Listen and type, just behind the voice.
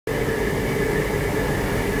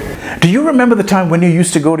Do you remember the time when you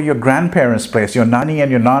used to go to your grandparents' place, your nani and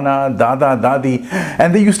your nana, dada, dadi,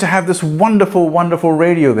 and they used to have this wonderful, wonderful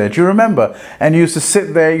radio there? Do you remember? And you used to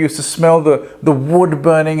sit there, you used to smell the wood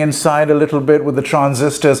burning inside a little bit with the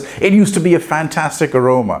transistors. It used to be a fantastic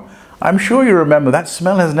aroma. I'm sure you remember. That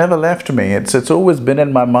smell has never left me. It's always been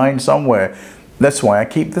in my mind somewhere. That's why I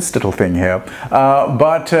keep this little thing here.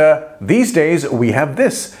 But these days we have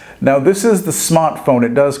this. Now this is the smartphone.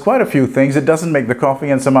 It does quite a few things. It doesn't make the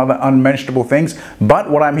coffee and some other unmentionable things.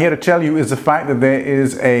 But what I'm here to tell you is the fact that there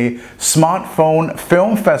is a smartphone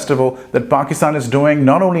film festival that Pakistan is doing,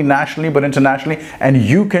 not only nationally but internationally, and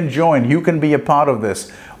you can join. You can be a part of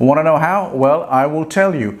this. Want to know how? Well, I will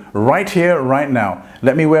tell you right here, right now.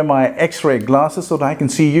 Let me wear my X-ray glasses so that I can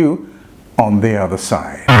see you on the other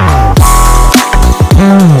side.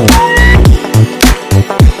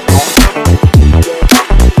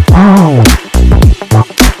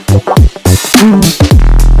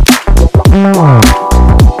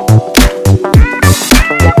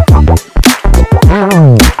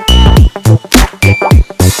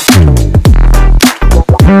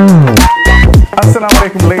 Assalamu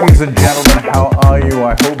alaikum, ladies and gentlemen, how are you?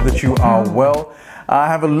 I hope that you are well. I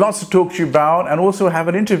have lots to talk to you about, and also have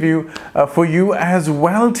an interview for you as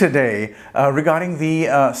well today regarding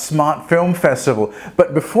the Smart Film Festival.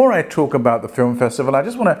 But before I talk about the film festival, I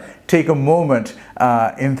just want to take a moment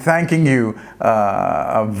in thanking you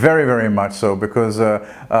very, very much so, because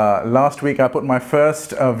last week I put my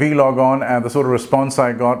first vlog on, and the sort of response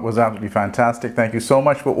I got was absolutely fantastic. Thank you so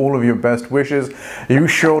much for all of your best wishes. You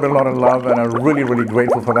showed a lot of love, and I'm really, really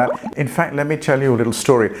grateful for that. In fact, let me tell you a little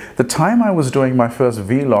story. The time I was doing my first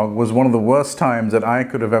vlog was one of the worst times that I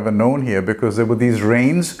could have ever known here, because there were these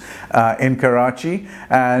rains in Karachi,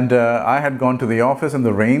 and I had gone to the office and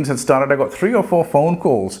the rains had started. I got 3 or 4 phone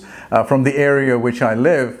calls from the area which I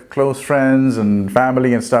live, close friends and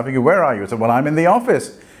family and stuff. He goes, "Where are you?" I said, "Well, I'm in the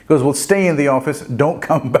office." He goes, "Well, stay in the office, don't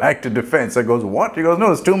come back to defense." I goes, "What?" He goes, "No,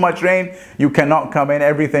 there's too much rain, you cannot come in,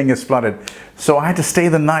 everything is flooded." So I had to stay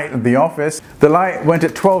the night at the office. The light went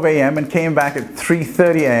at 12 a.m. and came back at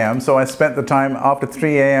 3:30 a.m. So I spent the time after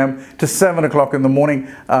 3 a.m. to 7 o'clock in the morning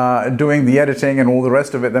doing the editing and all the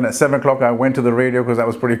rest of it. Then at 7 o'clock I went to the radio, because that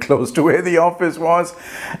was pretty close to where the office was.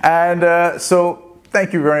 And so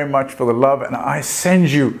thank you very much for the love, and I send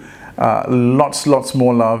you lots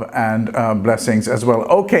more love and blessings as well.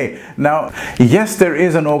 Okay, now, yes, there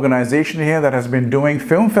is an organization here that has been doing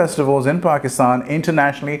film festivals in Pakistan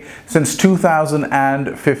internationally since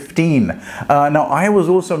 2015. Now, I was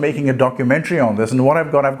also making a documentary on this, and what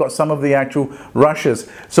I've got some of the actual rushes.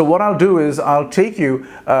 So what I'll do is I'll take you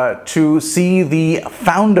to see the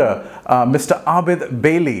founder, Mr. Abid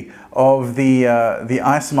Bailey, of the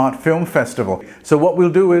iSmart Film Festival. So what we'll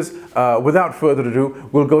do is, without further ado,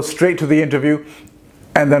 we'll go straight to the interview,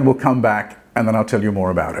 and then we'll come back, and then I'll tell you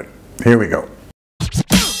more about it. Here we go.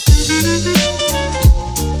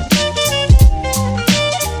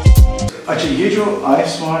 अच्छा, ये जो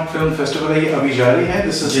iSmart Film Festival है, ये अभी जारी है?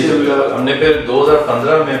 This is still हमने फिर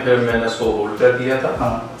 2015 में फिर मैंने इसको होल्ड कर दिया था,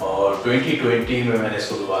 और 2020 में मैंने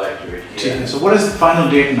इसको दोबारा एक्टिवेट किया। ठीक है. So what is the final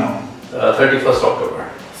date now? 31st October.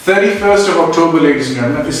 31st of October, ladies and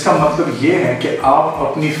gentlemen. इसका मतलब ये है कि आप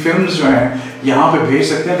अपनी फिल्म्स जो हैं यहाँ पे भेज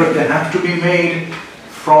सकते हैं, but they have to be made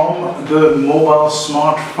from the mobile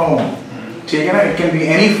smartphone. ठीक है ना? It can be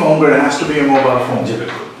any phone, but it has to be a mobile phone. जी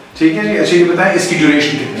बिल्कुल. ठीक है जी. अच्छा, ये बताएं इसकी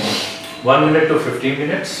ड्यूरेशन कितनी है? 1 minute to 15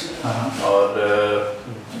 minutes. और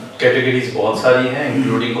कैटेगरीज बहुत सारी हैं,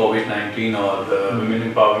 इंक्लूडिंग कोविड-19 और वुमेन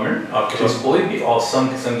एम्पावरमेंट। आपके पास कोई भी ऑसम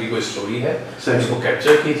किस्म की कोई स्टोरी है, उसको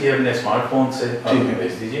कैप्चर कीजिए अपने स्मार्टफोन से, हमें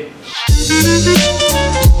भेज दीजिए।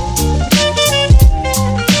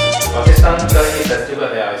 पाकिस्तान का ये फेस्टिवल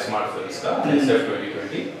है iSmart Films का, SF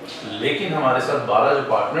 2020, लेकिन हमारे साथ 12 जो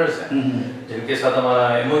पार्टनर्स हैं, जिनके साथ हमारा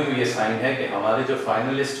MOU ये साइन है कि हमारे जो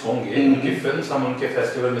फाइनलिस्ट होंगे, उनकी फिल्म्स हम उनके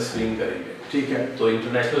फेस्टिवल में स्क्रीन करेंगे। ठीक है। तो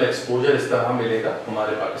इंटरनेशनल एक्सपोजर इस तरह मिलेगा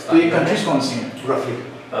हमारे पाकिस्तान। तो ये कंट्रीज कौन सी हैं रफली?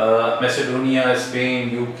 Macedonia, Spain,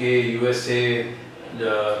 UK, USA,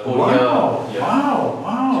 Korea.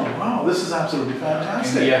 Wow, this is absolutely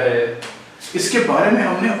fantastic. India है। इसके बारे में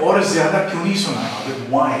हमने और ज्यादा क्यों नहीं सुना?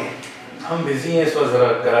 व्हाई? हम बिजी हैं इस वक्त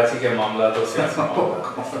जरा कराची के मामला तो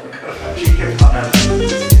कराची के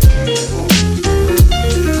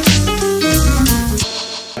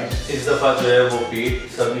इस दफ़ा जो है वो पेड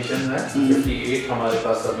सबमिशन है। 58 हमारे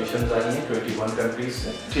पास सबमिशन आई हैं 21 कंट्रीज से।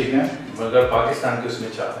 ठीक है। मगर पाकिस्तान के उसमें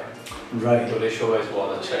 4 हैं। राइट। तो रेशो वाइज बहुत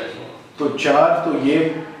अच्छा है। तो 4, तो ये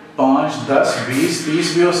 5, 10, 20, 30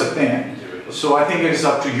 भी हो सकते हैं। So I think it is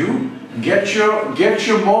up to you Get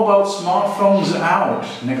your mobile smartphones out.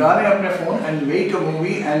 निकालें अपने phone and make a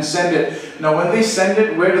movie and send it. Now when they send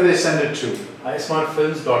it, where do they send it to?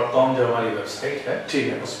 ismartfilms.com जो हमारी website है, ठीक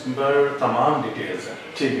है, उस पर तमाम डिटेल्स हैं।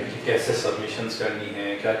 ठीक है, कि कैसे सबमिशंस करनी है,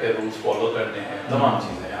 क्या क्या रूल्स फॉलो करने हैं, तमाम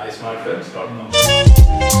चीज़ें हैं ismartfilms.com।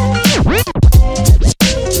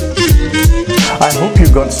 I hope you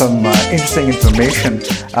got some interesting information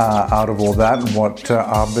out of all that, what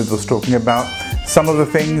Abid was talking about. Some of the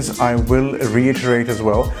things I will reiterate as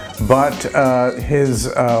well, but his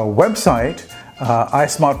website,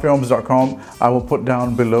 ismartfilms.com, I will put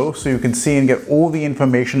down below so you can see and get all the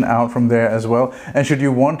information out from there as well. And should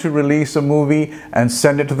you want to release a movie and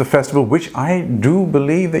send it to the festival, which I do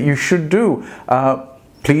believe that you should do,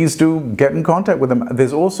 please do get in contact with them.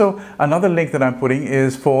 There's also another link that I'm putting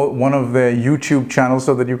is for one of their YouTube channels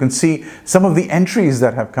so that you can see some of the entries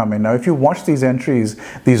that have come in. Now, if you watch these entries,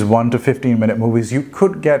 these 1 to 15 minute movies, you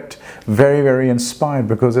could get very, very inspired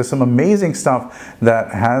because there's some amazing stuff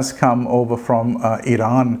that has come over from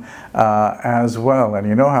Iran as well. And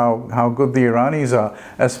you know how good the Iranis are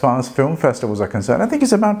as far as film festivals are concerned. I think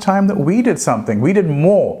it's about time that we did something. We did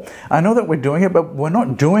more. I know that we're doing it, but we're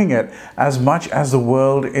not doing it as much as the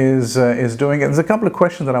world is doing it. There's a couple of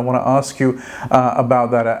questions that I want to ask you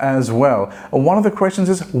about that as well. One of the questions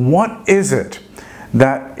is, what is it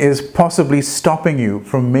that is possibly stopping you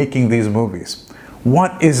from making these movies?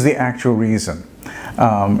 What is the actual reason?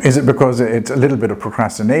 Is it because it's a little bit of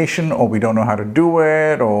procrastination, or we don't know how to do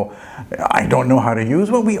it, or I don't know how to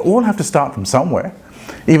use? Well, we all have to start from somewhere.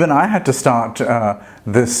 Even I had to start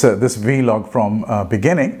this vlog from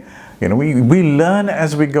beginning. You know, we learn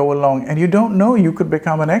as we go along, and you don't know, you could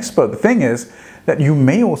become an expert. The thing is that you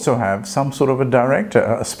may also have some sort of a director,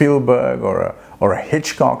 a Spielberg or a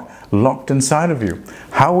Hitchcock locked inside of you.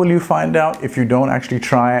 How will you find out if you don't actually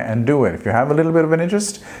try and do it? If you have a little bit of an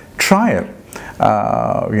interest, try it.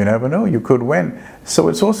 You never know, you could win. So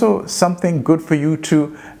it's also something good for you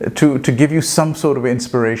to give you some sort of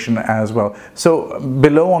inspiration as well. So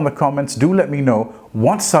below on the comments, do let me know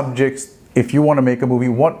what subjects, if you want to make a movie,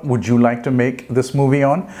 what would you like to make this movie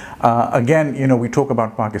on? Again, you know, we talk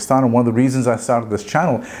about Pakistan, and one of the reasons I started this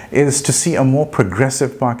channel is to see a more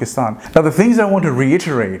progressive Pakistan. Now, the things I want to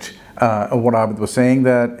reiterate, what Abid was saying,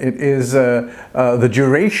 that it is the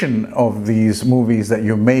duration of these movies that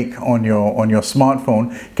you make on your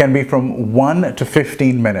smartphone can be from 1 to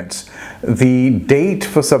 15 minutes. The date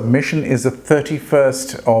for submission is the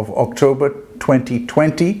 31st of October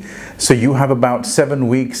 2020, so you have about 7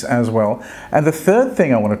 weeks as well. And the third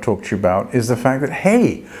thing I want to talk to you about is the fact that,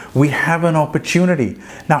 hey, we have an opportunity.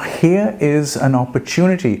 Now, here is an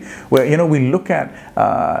opportunity where, you know, we look at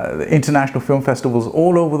international film festivals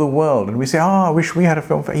all over the world and we say, oh, I wish we had a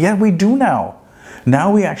film festival. Yeah, we do now.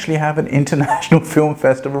 Now we actually have an international film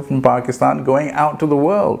festival from Pakistan going out to the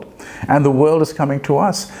world, and the world is coming to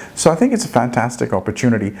us. So I think it's a fantastic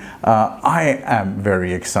opportunity. I am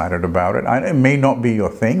very excited about it. It may not be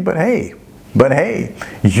your thing, but hey,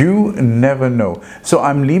 you never know. So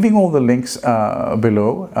I'm leaving all the links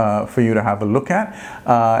below for you to have a look at.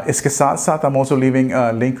 Iske saath saath, I'm also leaving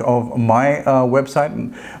a link of my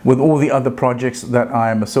website with all the other projects that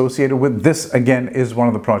I am associated with. This again is one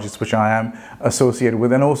of the projects which I am associated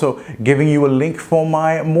with, and also giving you a link for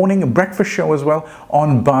my morning breakfast show as well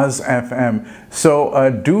on Buzz FM.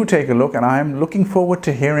 So do take a look, and I'm looking forward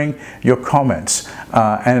to hearing your comments.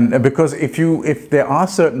 And because if there are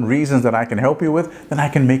certain reasons that I can help you with, then I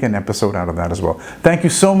can make an episode out of that as well. Thank you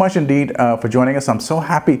so much indeed for joining us. I'm so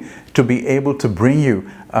happy to be able to bring you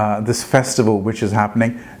this festival which is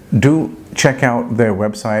happening. Do check out their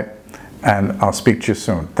website, and I'll speak to you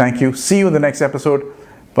soon. Thank you. See you in the next episode.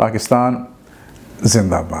 Pakistan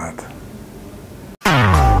Zindabad.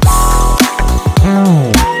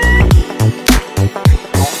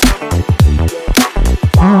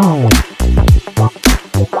 Oh.